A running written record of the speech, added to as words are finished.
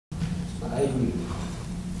agree.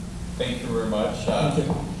 Thank you very much.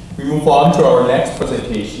 We move on to our next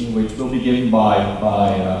presentation, which will be given by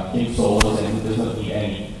King Solez, and he doesn't need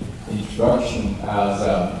any introduction as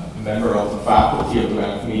a member of the faculty of the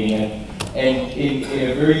Banff meeting. And in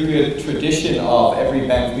a very good tradition of every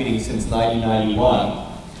Banff meeting since 1991,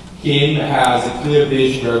 Kim has a clear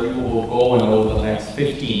vision where we will go in over the next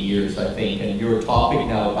 15 years, I think. And your topic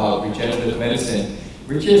now about regenerative medicine,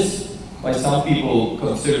 which is, by some people,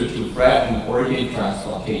 considered to threaten organ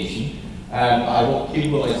transplantation. And I hope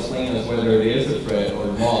Kim will explain us whether it is a threat or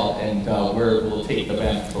not, and where it will take the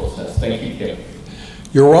Banff process. Thank you, Kim.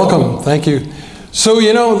 You're welcome. Thank you. So,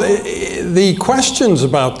 you know, the questions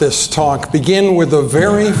about this talk begin with the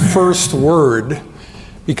very first word,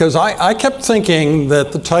 because I kept thinking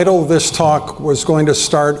that the title of this talk was going to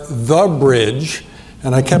start The Bridge,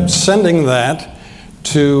 and I kept sending that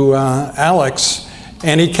to Alex,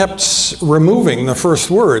 and he kept removing the first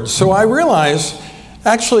word. So I realized,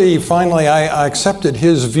 actually, finally, I accepted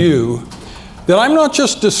his view that I'm not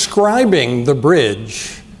just describing the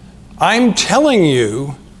bridge, I'm telling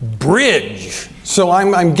you, bridge. So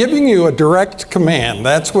I'm giving you a direct command.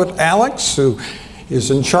 That's what Alex, who is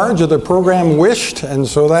in charge of the program, wished, and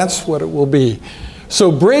so that's what it will be.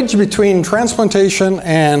 So bridge between transplantation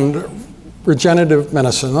and regenerative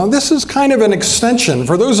medicine. Now this is kind of an extension.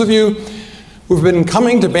 For those of you who've been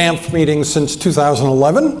coming to Banff meetings since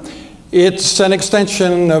 2011, it's an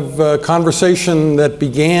extension of a conversation that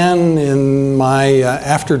began in my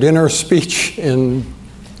after-dinner speech in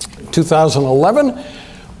 2011,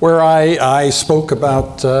 where I spoke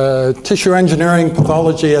about tissue engineering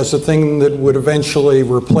pathology as a thing that would eventually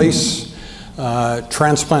replace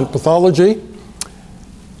transplant pathology.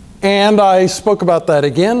 And I spoke about that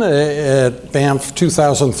again at Banff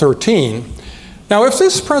 2013. Now, if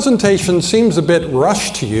this presentation seems a bit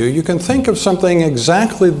rushed to you, you can think of something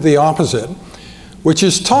exactly the opposite, which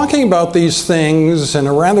is talking about these things in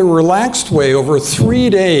a rather relaxed way over 3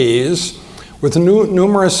 days with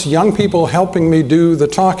numerous young people helping me do the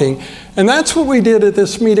talking. And that's what we did at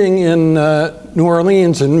this meeting in New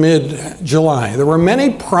Orleans in mid-July. There were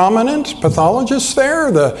many prominent pathologists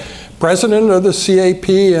there, the president of the CAP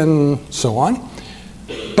and so on.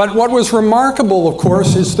 But what was remarkable, of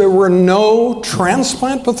course, is there were no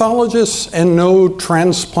transplant pathologists and no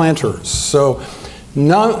transplanters. So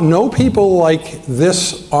no people like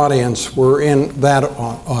this audience were in that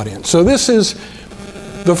audience. So this is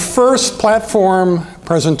the first platform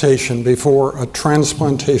presentation before a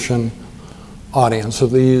transplantation audience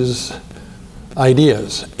of these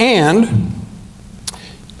ideas. And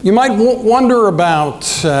you might wonder about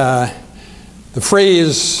the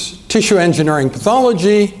phrase tissue engineering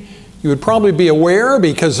pathology. You would probably be aware,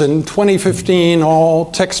 because in 2015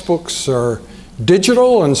 all textbooks are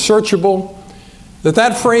digital and searchable,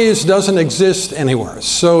 that phrase doesn't exist anywhere.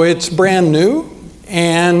 So it's brand new,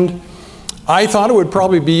 and I thought it would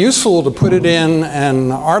probably be useful to put it in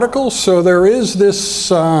an article. So there is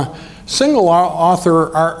this single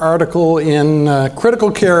author article in Critical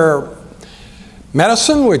Care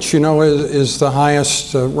Medicine, which you know is the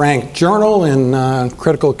highest ranked journal in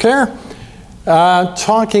critical care,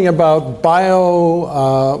 talking about biomarkers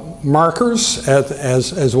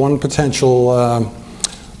as one potential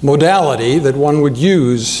modality that one would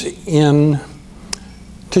use in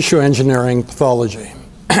tissue engineering pathology.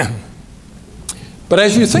 But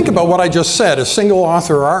as you think about what I just said, a single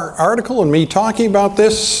author article and me talking about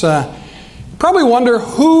this, probably wonder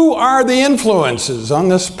who are the influences on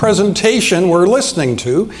this presentation we're listening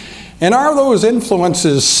to, and are those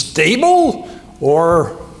influences stable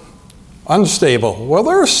or unstable? Well,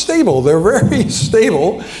 they're stable. They're very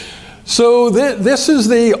stable. So this is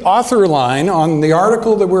the author line on the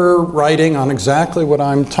article that we're writing on exactly what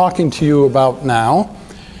I'm talking to you about now.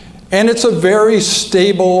 And it's a very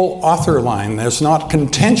stable author line. There's not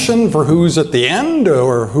contention for who's at the end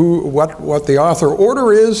or what the author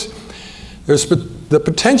order is. There's the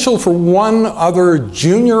potential for one other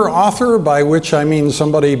junior author, by which I mean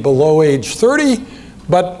somebody below age 30,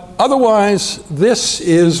 but otherwise this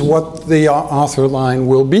is what the author line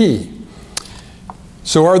will be.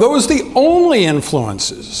 So are those the only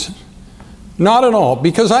influences? Not at all,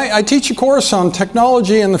 because I teach a course on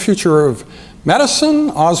technology and the future of medicine.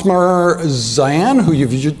 Osmar Zayan, who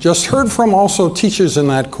you've just heard from, also teaches in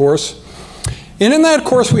that course. And in that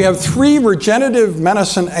course, we have 3 regenerative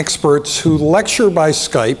medicine experts who lecture by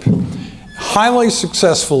Skype highly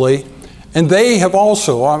successfully, and they have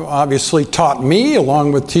also obviously taught me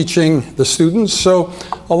along with teaching the students, so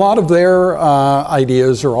a lot of their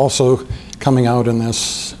ideas are also coming out in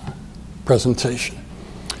this presentation.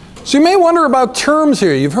 So you may wonder about terms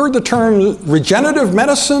here. You've heard the term regenerative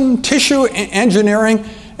medicine, tissue engineering,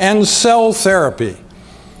 and cell therapy.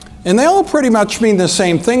 And they all pretty much mean the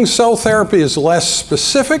same thing. Cell therapy is less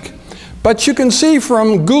specific, but you can see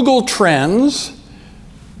from Google Trends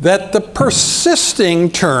that the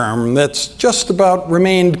persisting term that's just about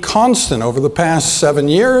remained constant over the past 7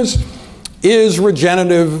 years is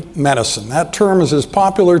regenerative medicine. That term is as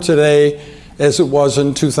popular today as it was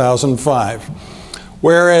in 2005.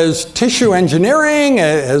 Whereas tissue engineering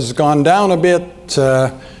has gone down a bit,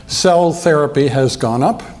 cell therapy has gone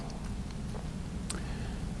up.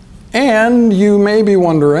 And you may be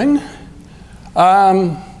wondering,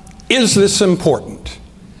 is this important?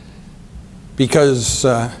 Because,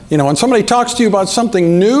 when somebody talks to you about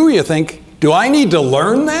something new, you think, do I need to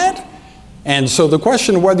learn that? And so the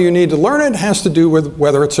question of whether you need to learn it has to do with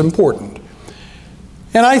whether it's important.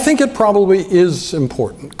 And I think it probably is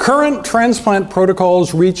important. Current transplant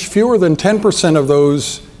protocols reach fewer than 10% of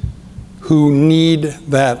those who need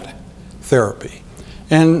that therapy.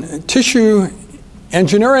 And tissue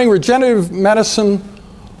engineering, regenerative medicine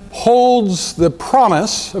holds the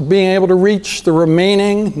promise of being able to reach the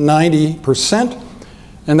remaining 90%,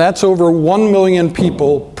 and that's over 1 million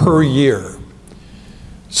people per year.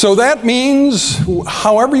 So that means,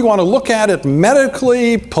 however you want to look at it,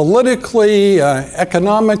 medically, politically,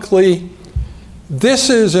 economically, this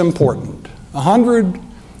is important. 1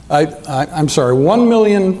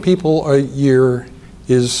 million people a year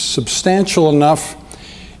is substantial enough.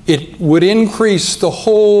 It would increase the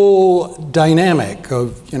whole dynamic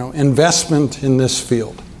of, investment in this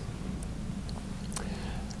field.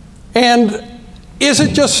 And is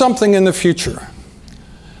it just something in the future?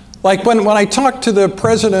 Like when I talked to the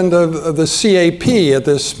president of the CAP at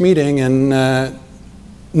this meeting in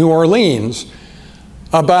New Orleans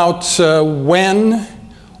about when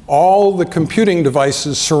all the computing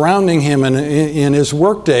devices surrounding him in his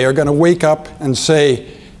workday are going to wake up and say,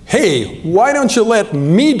 hey, why don't you let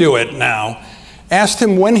me do it now? Asked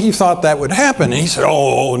him when he thought that would happen, and he said,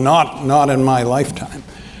 oh, not in my lifetime.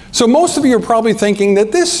 So most of you are probably thinking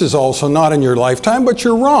that this is also not in your lifetime, but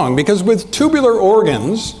you're wrong, because with tubular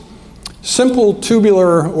organs, simple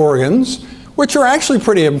tubular organs, which are actually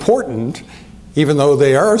pretty important, even though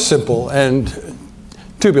they are simple and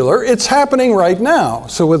tubular, it's happening right now.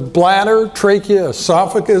 So with bladder, trachea,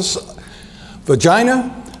 esophagus,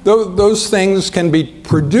 vagina, those things can be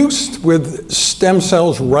produced with stem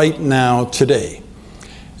cells right now today.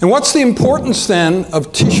 And what's the importance then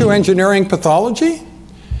of tissue engineering pathology?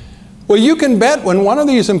 Well, you can bet when one of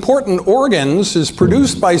these important organs is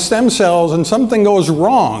produced by stem cells and something goes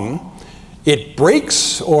wrong, it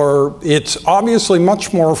breaks, or it's obviously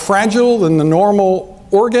much more fragile than the normal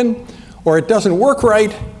organ, or it doesn't work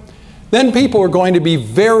right, then people are going to be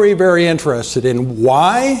very, very interested in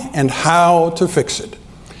why and how to fix it.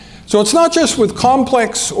 So it's not just with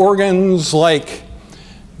complex organs like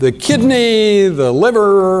the kidney, the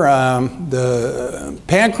liver, the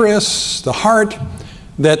pancreas, the heart,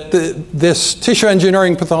 that this tissue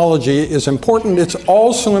engineering pathology is important. It's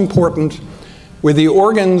also important with the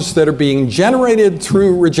organs that are being generated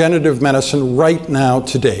through regenerative medicine right now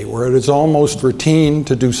today, where it is almost routine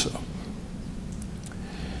to do so.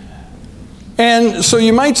 And so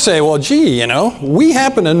you might say, well, gee, we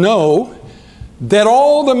happen to know that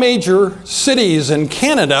all the major cities in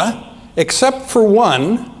Canada, except for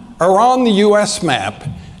one, are on the US map.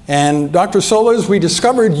 And Dr. Solez, we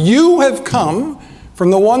discovered you have come from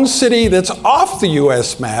the one city that's off the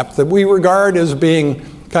US map that we regard as being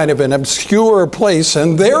kind of an obscure place,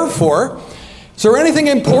 and therefore, is there anything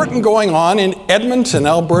important going on in Edmonton,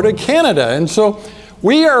 Alberta, Canada? And so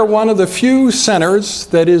we are one of the few centers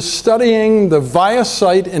that is studying the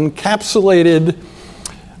ViaCyte encapsulated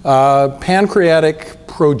pancreatic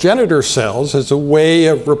progenitor cells as a way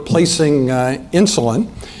of replacing insulin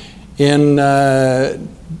in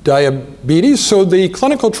diabetes. So the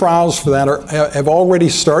clinical trials for that have already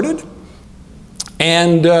started,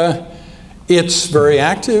 and it's very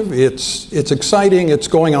active, it's exciting, it's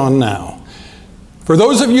going on now. For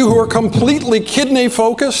those of you who are completely kidney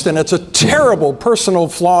focused, and it's a terrible personal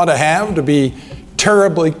flaw to have, to be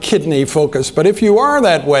terribly kidney focused, but if you are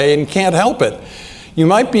that way and can't help it, you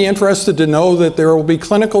might be interested to know that there will be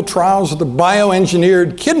clinical trials of the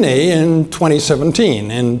bioengineered kidney in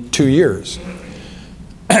 2017, in 2 years.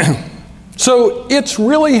 So it's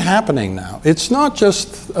really happening now. It's not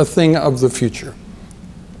just a thing of the future.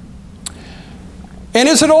 And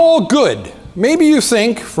is it all good? Maybe you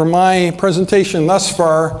think, from my presentation thus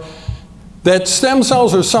far, that stem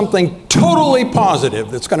cells are something totally positive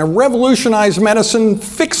that's going to revolutionize medicine,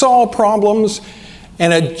 fix all problems,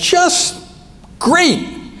 and are just great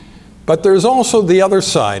But there's also the other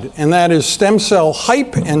side, and that is stem cell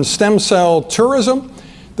hype and stem cell tourism.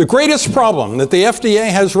 The greatest problem that the FDA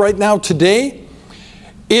has right now today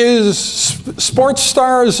is sports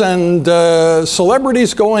stars and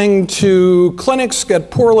celebrities going to clinics,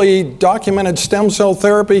 get poorly documented stem cell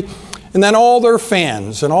therapy, and then all their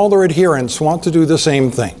fans and all their adherents want to do the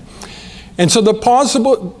same thing. And so the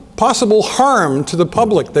possible harm to the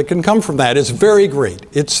public that can come from that is very great.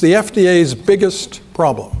 It's the FDA's biggest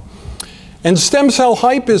problem. And stem cell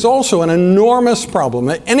hype is also an enormous problem.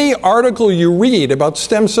 Any article you read about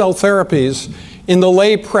stem cell therapies in the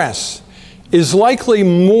lay press is likely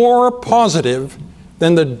more positive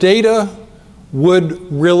than the data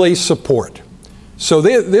would really support. So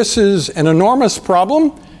this is an enormous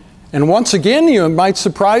problem. And once again, it might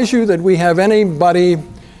surprise you that we have anybody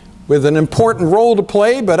with an important role to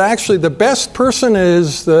play, but actually the best person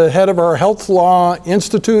is the head of our Health Law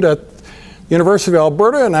Institute at University of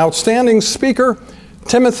Alberta, an outstanding speaker,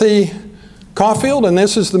 Timothy Caulfield, and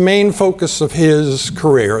this is the main focus of his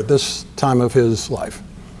career at this time of his life.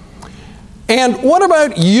 And what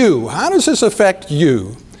about you? How does this affect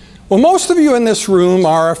you? Well, most of you in this room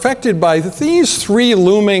are affected by these three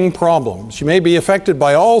looming problems. You may be affected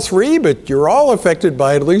by all three, but you're all affected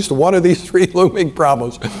by at least one of these three looming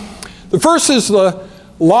problems. The first is the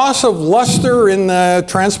loss of luster in the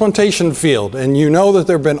transplantation field. And you know that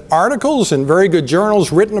there have been articles in very good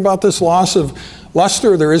journals written about this loss of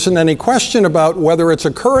luster. There isn't any question about whether it's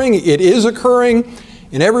occurring. It is occurring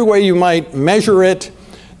in every way you might measure it.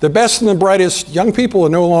 The best and the brightest young people are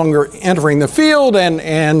no longer entering the field,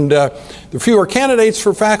 and the fewer candidates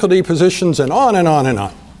for faculty positions, and on and on and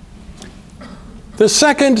on. The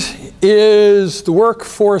second is the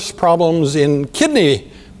workforce problems in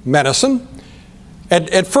kidney medicine.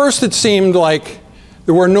 At first it seemed like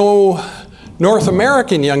there were no North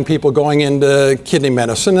American young people going into kidney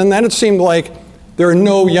medicine, and then it seemed like there are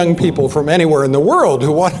no young people from anywhere in the world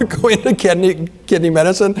who want to go into kidney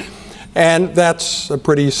medicine, and that's a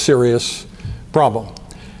pretty serious problem.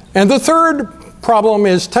 And the third problem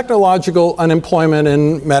is technological unemployment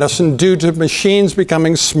in medicine due to machines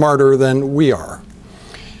becoming smarter than we are.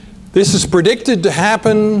 This is predicted to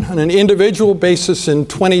happen on an individual basis in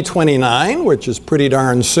 2029, which is pretty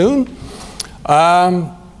darn soon.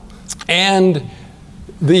 And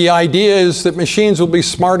the idea is that machines will be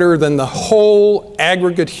smarter than the whole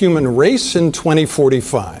aggregate human race in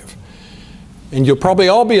 2045. And you'll probably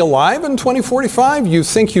all be alive in 2045. You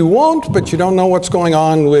think you won't, but you don't know what's going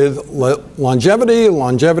on with longevity.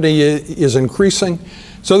 Longevity is increasing.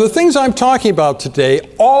 So the things I'm talking about today,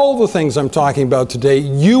 all the things I'm talking about today,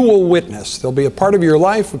 you will witness. They'll be a part of your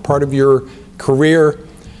life, a part of your career.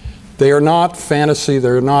 They are not fantasy.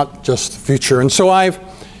 They're not just the future. And so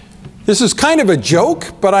this is kind of a joke,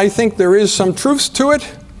 but I think there is some truth to it,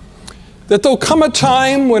 that there'll come a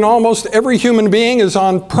time when almost every human being is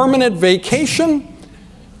on permanent vacation,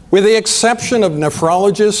 with the exception of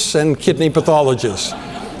nephrologists and kidney pathologists.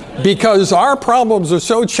 Because our problems are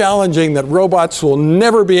so challenging that robots will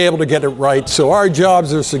never be able to get it right, so our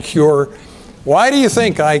jobs are secure. Why do you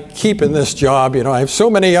think I keep in this job? You know, I have so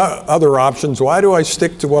many other options. Why do I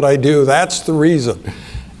stick to what I do? That's the reason.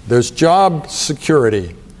 There's job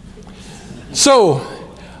security. So,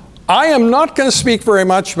 I am not going to speak very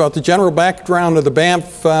much about the general background of the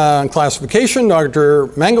Banff classification. Dr.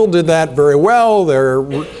 Mengel did that very well. There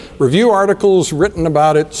are review articles written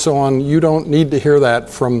about it, so on. You don't need to hear that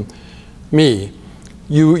from me.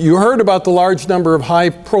 You heard about the large number of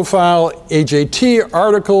high-profile AJT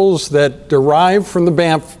articles that derive from the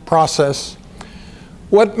Banff process.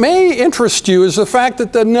 What may interest you is the fact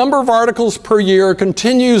that the number of articles per year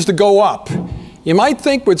continues to go up. You might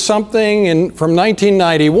think with something from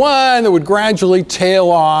 1991 that would gradually tail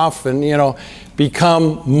off and, you know,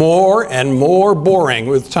 become more and more boring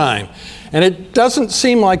with time. And it doesn't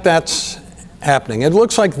seem like that's happening. It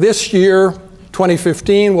looks like this year,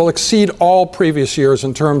 2015, will exceed all previous years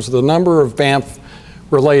in terms of the number of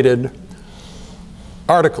Banff-related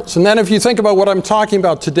articles. And then if you think about what I'm talking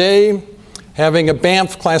about today, having a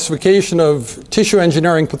Banff classification of tissue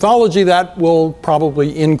engineering pathology, that will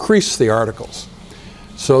probably increase the articles.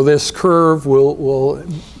 So this curve will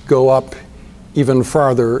go up even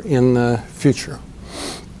farther in the future.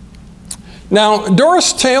 Now,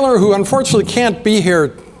 Doris Taylor, who unfortunately can't be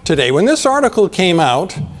here today, when this article came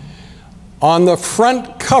out, on the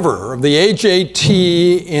front cover of the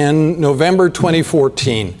AJT in November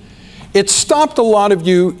 2014, it stopped a lot of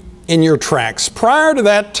you in your tracks. Prior to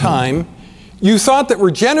that time, you thought that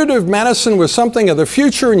regenerative medicine was something of the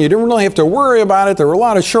future and you didn't really have to worry about it. There were a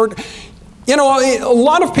lot of you know, a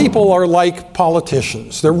lot of people are like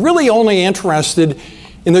politicians. They're really only interested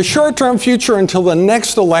in the short-term future until the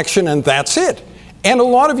next election, and that's it. And a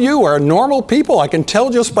lot of you are normal people, I can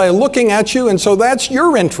tell just by looking at you, and so that's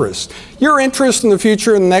your interest. Your interest in the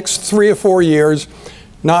future in the next 3 or 4 years,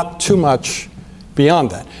 not too much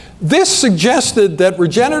beyond that. This suggested that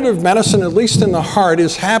regenerative medicine, at least in the heart,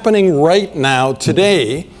 is happening right now,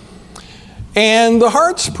 today. And the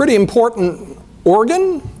heart's a pretty important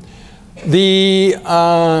organ. The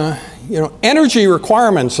energy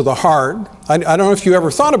requirements of the heart, I don't know if you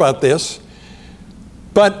ever thought about this,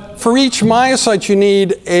 but for each myocyte you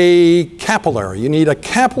need a capillary. You need a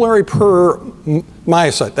capillary per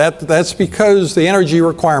myocyte. That's because the energy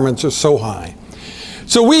requirements are so high.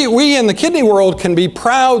 So we in the kidney world can be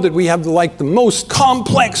proud that we have like the most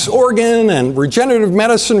complex organ, and regenerative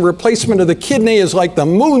medicine replacement of the kidney is like the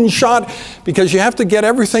moonshot because you have to get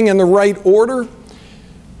everything in the right order.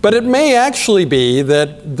 But it may actually be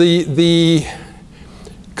that the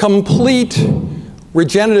complete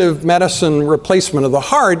regenerative medicine replacement of the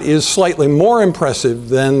heart is slightly more impressive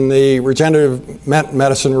than the regenerative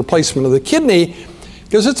medicine replacement of the kidney,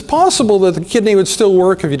 because it's possible that the kidney would still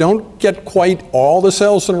work if you don't get quite all the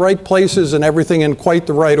cells in the right places and everything in quite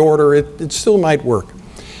the right order. It still might work.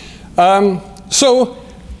 So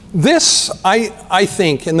this, I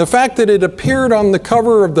think, and the fact that it appeared on the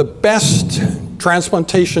cover of the best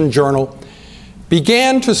transplantation journal,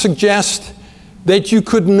 began to suggest that you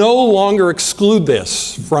could no longer exclude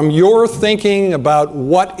this from your thinking about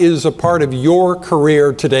what is a part of your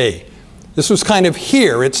career today. This was kind of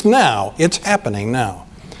here, it's now, it's happening now.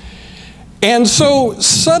 And so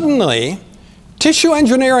suddenly, tissue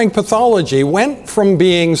engineering pathology went from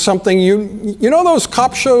being something, you know those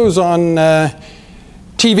cop shows on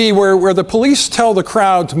TV where the police tell the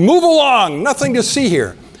crowd to move along, nothing to see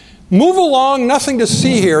here. Move along, nothing to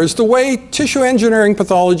see here is the way tissue engineering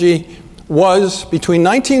pathology was between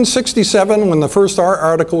 1967, when the first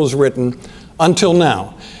article was written, until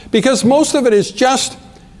now. Because most of it is just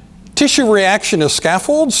tissue reaction to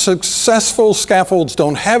scaffolds. Successful scaffolds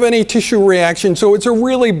don't have any tissue reaction, so it's a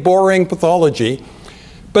really boring pathology.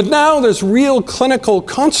 But now there's real clinical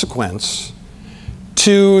consequence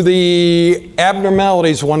to the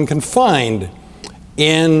abnormalities one can find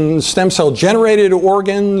in stem cell generated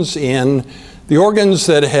organs, in the organs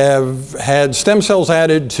that have had stem cells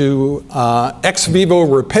added to ex vivo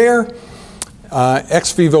repair,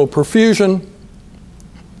 ex vivo perfusion.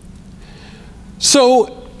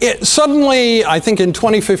 So suddenly, I think in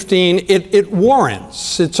 2015, it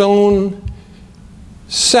warrants its own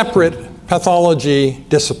separate pathology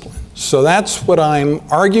discipline. So that's what I'm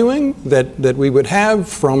arguing that we would have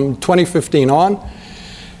from 2015 on,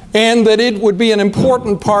 and that it would be an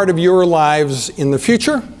important part of your lives in the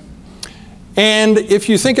future. And if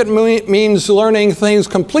you think it means learning things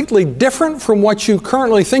completely different from what you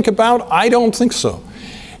currently think about, I don't think so.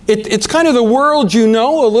 It's kind of the world you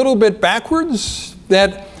know a little bit backwards,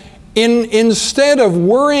 that instead of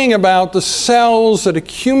worrying about the cells that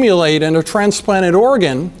accumulate in a transplanted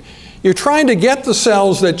organ, you're trying to get the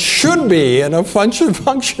cells that should be in a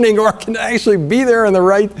functioning organ to actually be there in the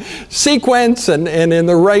right sequence and in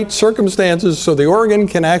the right circumstances so the organ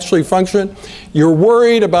can actually function. You're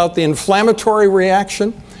worried about the inflammatory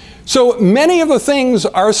reaction. So many of the things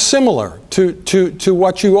are similar to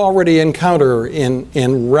what you already encounter in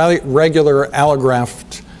regular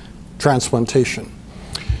allograft transplantation.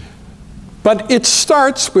 But it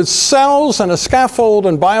starts with cells and a scaffold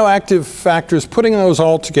and bioactive factors, putting those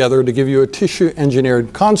all together to give you a tissue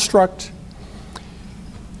engineered construct.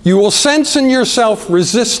 You will sense in yourself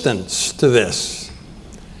resistance to this.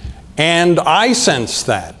 And I sense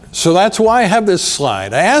that. So that's why I have this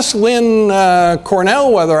slide. I asked Lynn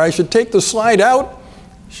Cornell whether I should take the slide out.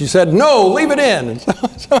 She said, no, leave it in.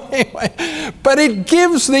 So anyway, but it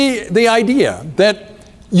gives the idea that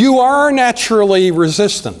you are naturally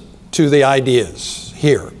resistant to the ideas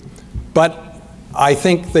here. But I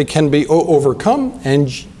think they can be overcome, and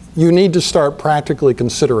you need to start practically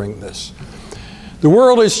considering this. The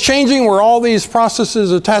world is changing where all these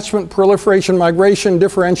processes, attachment, proliferation, migration,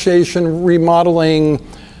 differentiation, remodeling,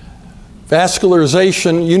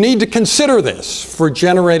 vascularization, you need to consider this for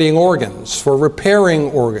generating organs, for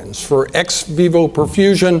repairing organs, for ex vivo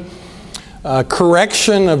perfusion,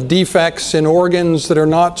 correction of defects in organs that are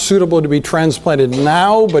not suitable to be transplanted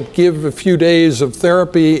now, but give a few days of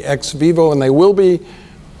therapy ex vivo, and they will be.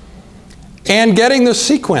 And getting the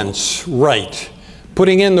sequence right,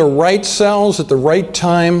 putting in the right cells at the right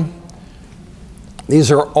time. These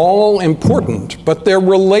are all important, but they're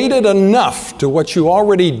related enough to what you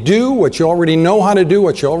already do, what you already know how to do,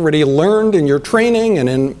 what you already learned in your training and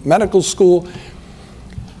in medical school,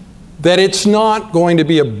 that it's not going to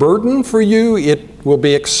be a burden for you. It will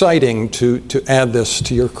be exciting to add this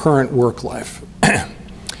to your current work life.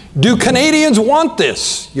 Do Canadians want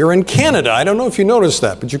this? You're in Canada. I don't know if you noticed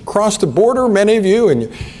that, but you crossed the border, many of you,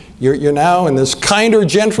 and you're now in this kinder,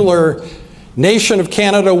 gentler nation of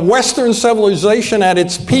Canada, Western civilization at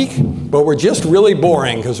its peak, but we're just really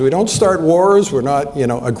boring because we don't start wars, we're not,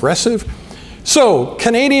 aggressive. So,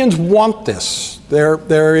 Canadians want this.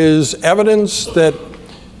 There is evidence that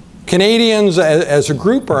Canadians as a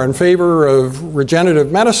group are in favor of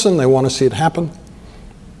regenerative medicine. They want to see it happen.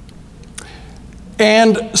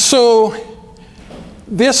 And so,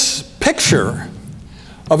 this picture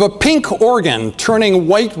of a pink organ turning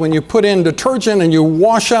white when you put in detergent and you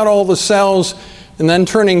wash out all the cells, and then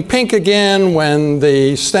turning pink again when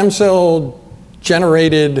the stem cell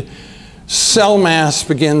generated cell mass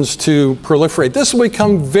begins to proliferate. This will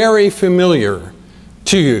become very familiar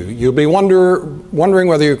to you. You'll be wondering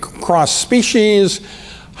whether you cross species,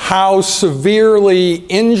 how severely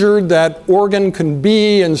injured that organ can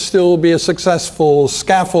be and still be a successful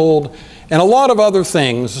scaffold, and a lot of other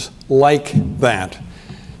things like that.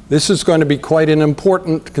 This is going to be quite an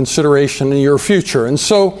important consideration in your future. And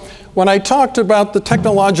so when I talked about the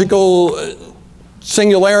technological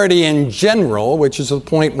singularity in general, which is the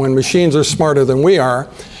point when machines are smarter than we are,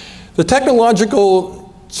 the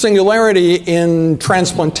technological singularity in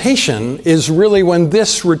transplantation is really when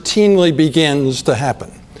this routinely begins to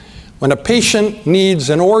happen. When a patient needs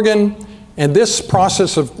an organ, and this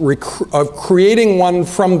process of creating one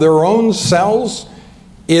from their own cells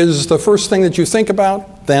is the first thing that you think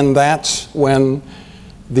about, then that's when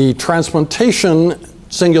the transplantation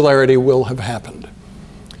singularity will have happened.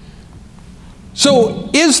 So,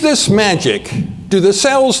 is this magic? Do the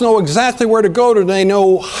cells know exactly where to go? Do they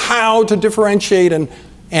know how to differentiate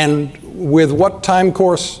and with what time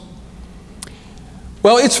course?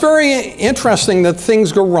 Well, it's very interesting that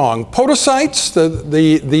things go wrong. Podocytes,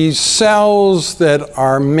 these cells that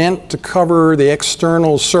are meant to cover the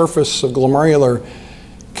external surface of glomerular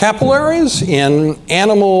capillaries in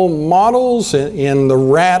animal models, in the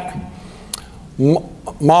rat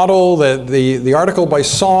model, the article by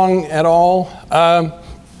Song et al.,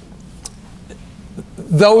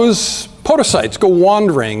 those podocytes go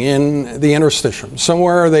wandering in the interstitium,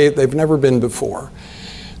 somewhere they've never been before.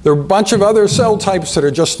 There are a bunch of other cell types that are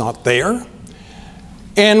just not there.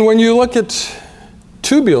 And when you look at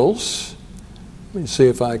tubules, let me see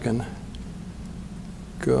if I can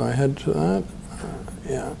go ahead to that.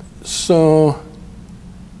 Yeah, so,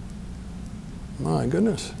 my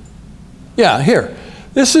goodness. Yeah, here.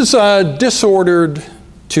 This is a disordered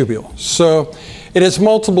tubule. So it has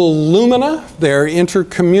multiple lumina. They're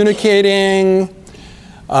intercommunicating.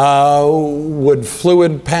 Would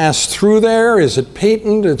fluid pass through there? Is it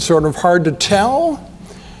patent? It's sort of hard to tell.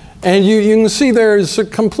 And you can see there's a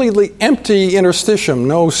completely empty interstitium,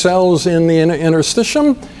 no cells in the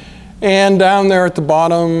interstitium. And down there at the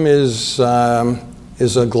bottom is a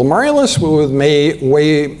glomerulus with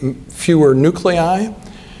way fewer nuclei.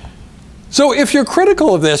 So if you're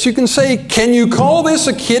critical of this, you can say, can you call this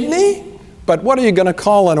a kidney? But what are you going to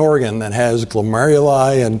call an organ that has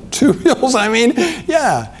glomeruli and tubules? I mean,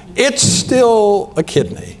 yeah, it's still a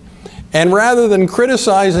kidney. And rather than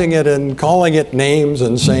criticizing it and calling it names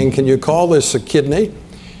and saying, can you call this a kidney?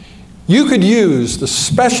 You could use the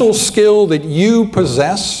special skill that you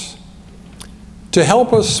possess to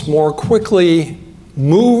help us more quickly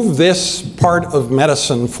move this part of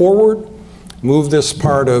medicine forward, move this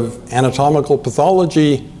part of anatomical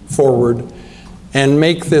pathology forward, and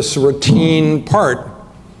make this a routine part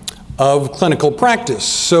of clinical practice.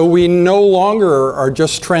 So we no longer are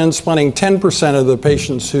just transplanting 10% of the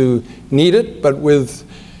patients who need it, but with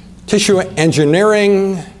tissue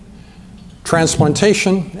engineering,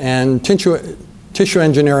 transplantation, and tissue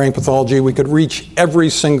engineering pathology, we could reach every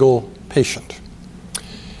single patient.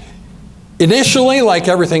 Initially, like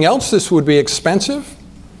everything else, this would be expensive,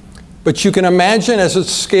 but you can imagine as it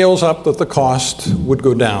scales up that the cost would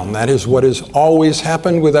go down. That is what has always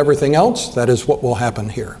happened with everything else. That is what will happen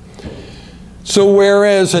here. So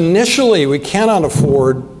whereas initially we cannot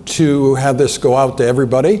afford to have this go out to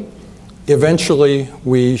everybody, eventually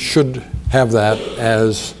we should have that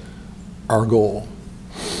as our goal.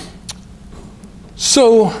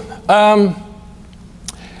 So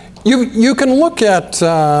you can look at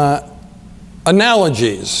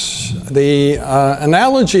analogies. The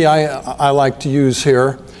analogy I like to use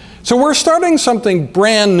here. So we're starting something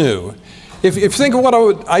brand new. If you think of what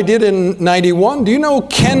I did in '91, do you know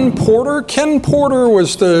Ken Porter? Ken Porter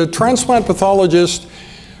was the transplant pathologist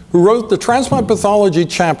who wrote the transplant pathology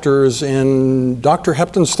chapters in Dr.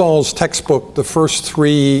 Heptonstall's textbook, the first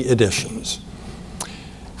 3 editions.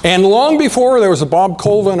 And long before there was a Bob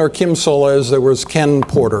Colvin or Kim Solez, there was Ken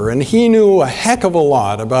Porter, and he knew a heck of a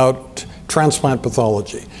lot about transplant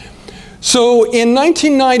pathology. So in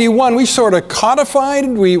 1991, we sort of codified,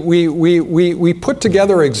 we put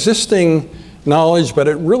together existing knowledge, but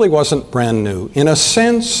it really wasn't brand new. In a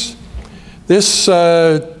sense, this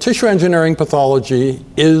tissue engineering pathology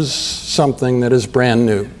is something that is brand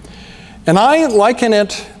new. And I liken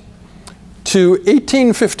it to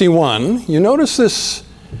 1851. You notice this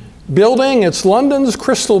building, it's London's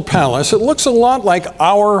Crystal Palace. It looks a lot like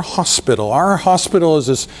our hospital. Our hospital is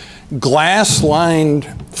this glass-lined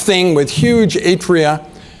thing with huge atria.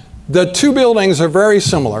 The two buildings are very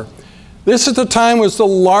similar. This at the time was the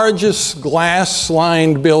largest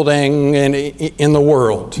glass-lined building in the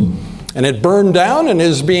world. And it burned down and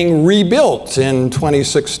is being rebuilt in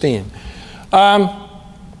 2016. But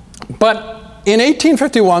in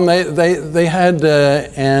 1851, they had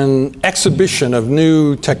an exhibition of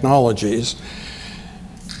new technologies,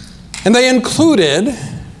 and they included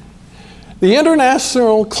the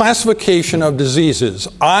International Classification of Diseases,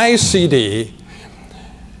 ICD,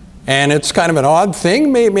 and it's kind of an odd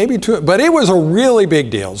thing, maybe but it was a really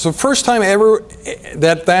big deal. It's the first time ever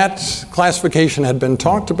that classification had been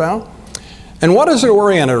talked about. And what is it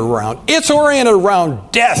oriented around? It's oriented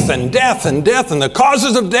around death and death and death and the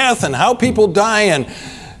causes of death and how people die and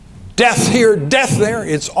death here, death there.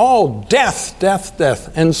 It's all death, death,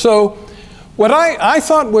 death. And so what I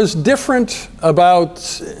thought was different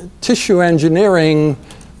about tissue engineering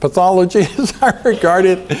pathology, as I regard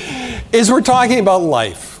it, is we're talking about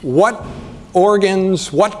life. What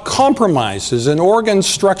organs, what compromises an organ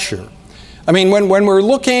structure? I mean, when we're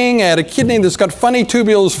looking at a kidney that's got funny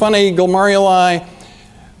tubules, funny glomeruli,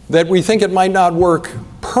 that we think it might not work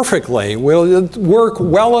perfectly, will it work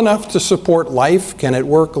well enough to support life? Can it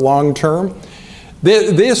work long term?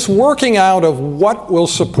 This working out of what will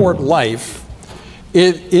support life,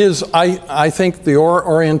 it is, I think, the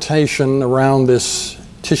orientation around this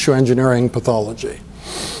tissue engineering pathology.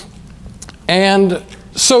 And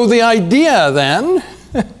so the idea then,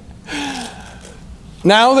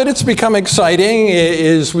 now that it's become exciting,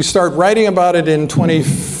 is we start writing about it in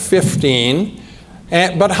 2015.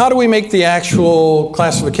 But how do we make the actual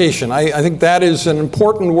classification? I think that is an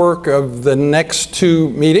important work of the next two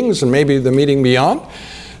meetings and maybe the meeting beyond.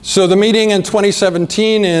 So the meeting in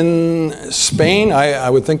 2017 in Spain, I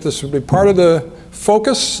would think this would be part of the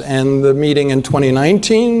focus, and the meeting in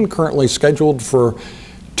 2019, currently scheduled for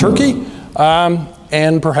Turkey,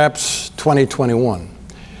 and perhaps 2021.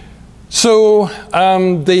 So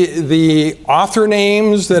the author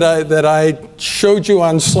names that I showed you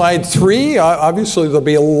on slide 3, obviously there'll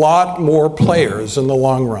be a lot more players in the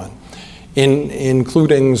long run,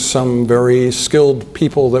 including some very skilled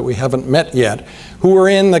people that we haven't met yet, who are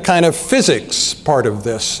in the kind of physics part of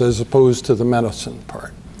this as opposed to the medicine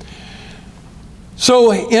part.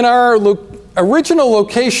 So in our original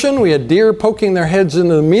location, we had deer poking their heads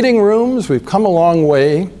into the meeting rooms. We've come a long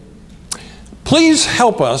way. Please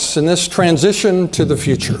help us in this transition to the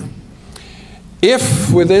future.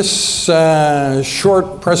 If with this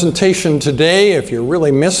short presentation today, if you're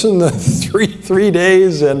really missing the three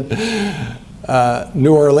days in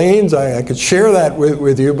New Orleans, I could share that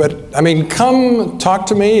with you. But I mean, come talk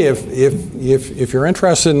to me if you're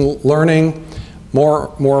interested in learning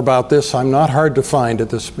more about this. I'm not hard to find at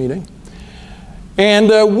this meeting.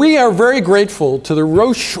 And we are very grateful to the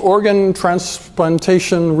Roche Organ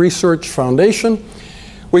Transplantation Research Foundation,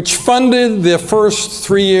 which funded the first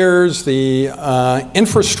 3 years, the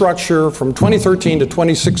infrastructure from 2013 to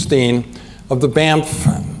 2016 of the Banff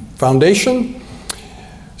Foundation.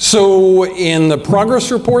 So in the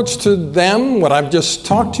progress reports to them, what I've just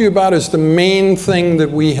talked to you about is the main thing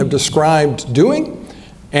that we have described doing.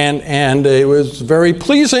 And it was very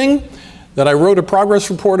pleasing that I wrote a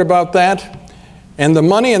progress report about that. And the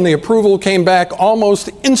money and the approval came back almost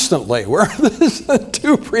instantly, where the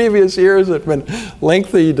 2 previous years had been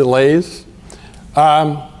lengthy delays.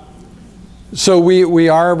 So we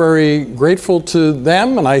are very grateful to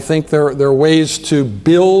them, and I think there are ways to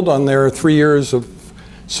build on their 3 years of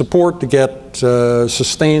support to get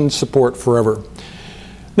sustained support forever.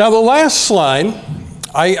 Now the last slide,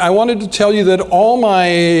 I wanted to tell you that all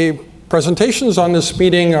my presentations on this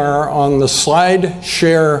meeting are on the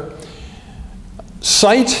SlideShare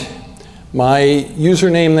site. My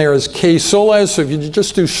username there is ksolez, so if you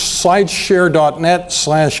just do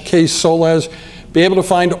slideshare.net/ksolez, be able to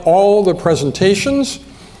find all the presentations.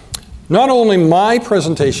 Not only my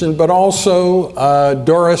presentation, but also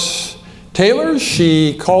Doris Taylor's.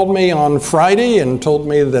 She called me on Friday and told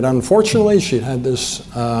me that unfortunately she had this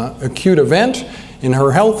acute event in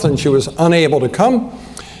her health and she was unable to come.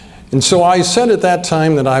 And so I said at that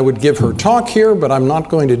time that I would give her talk here, but I'm not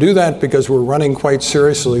going to do that because we're running quite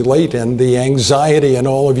seriously late, and the anxiety in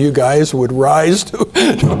all of you guys would rise to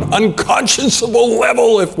an unconscionable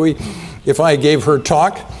level if I gave her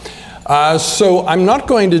talk. So I'm not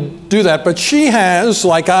going to do that, but she has,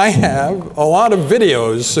 like I have, a lot of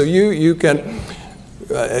videos, so you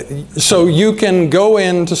can go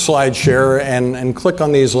into SlideShare and click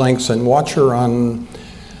on these links and watch her on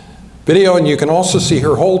video, and you can also see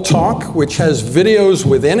her whole talk, which has videos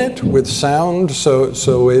within it with sound, so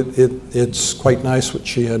it's quite nice what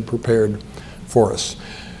she had prepared for us.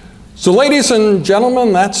 So ladies and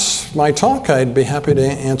gentlemen, that's my talk. I'd be happy to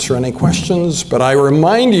answer any questions, but I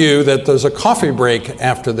remind you that there's a coffee break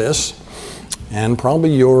after this, and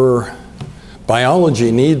probably your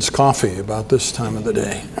biology needs coffee about this time of the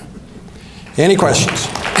day. Any questions?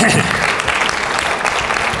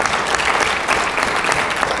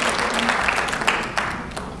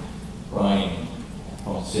 Brian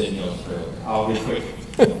from Sydney, Australia. I'll be quick.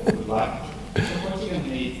 Good luck. So what you're going to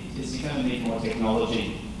need is you're going to need more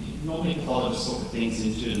technology. Normally pathologists look at things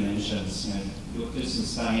in 2 dimensions. You know, you'll do some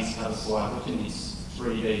stains, cut a slide, what you need is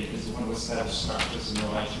 3D because you want to establish structures and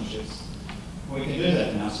relationships. Well, we can do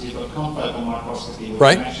that now. So you've got confocal microscopy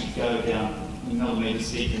where you can actually go down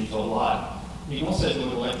millimeters deep into a light. You can also do it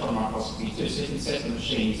with electron microscopy too, so you can set the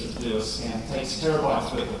machine to do a scan. It takes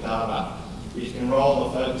terabytes worth of data. You can roll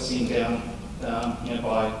the focusing down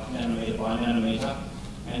by nanometer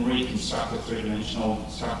and reconstruct a 3-dimensional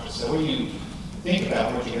structure. So when you think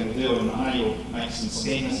about what you're going to do, and I know you'll make some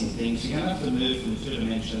schemas and things, you're going to have to move from 2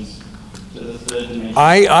 dimensions to the 3rd dimension.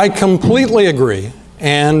 I completely agree.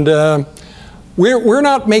 And we're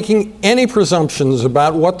not making any presumptions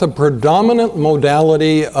about what the predominant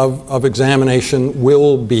modality of examination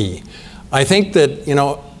will be. I think that,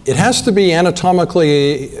 it has to be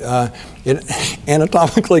anatomically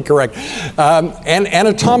correct and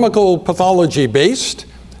anatomical pathology based,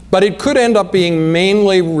 but it could end up being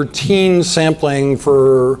mainly routine sampling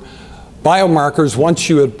for biomarkers once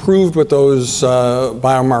you had proved what those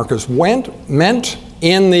biomarkers meant.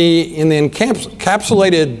 In the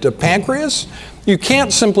encapsulated pancreas, you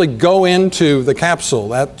can't simply go into the capsule.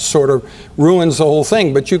 That sort of ruins the whole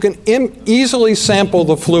thing, but you can easily sample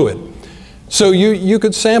the fluid. So you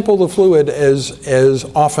could sample the fluid as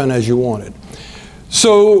often as you wanted.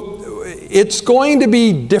 So it's going to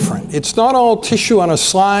be different. It's not all tissue on a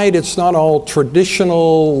slide. It's not all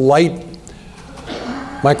traditional light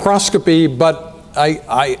microscopy, but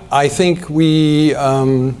I think we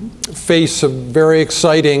face a very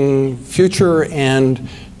exciting future, and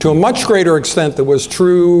to a much greater extent than was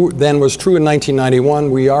true in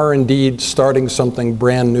 1991, we are indeed starting something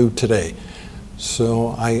brand new today.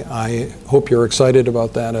 So I hope you're excited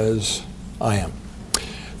about that as I am.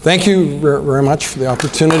 Thank you very much for the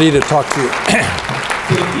opportunity to talk to you. 15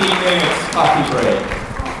 minutes coffee break.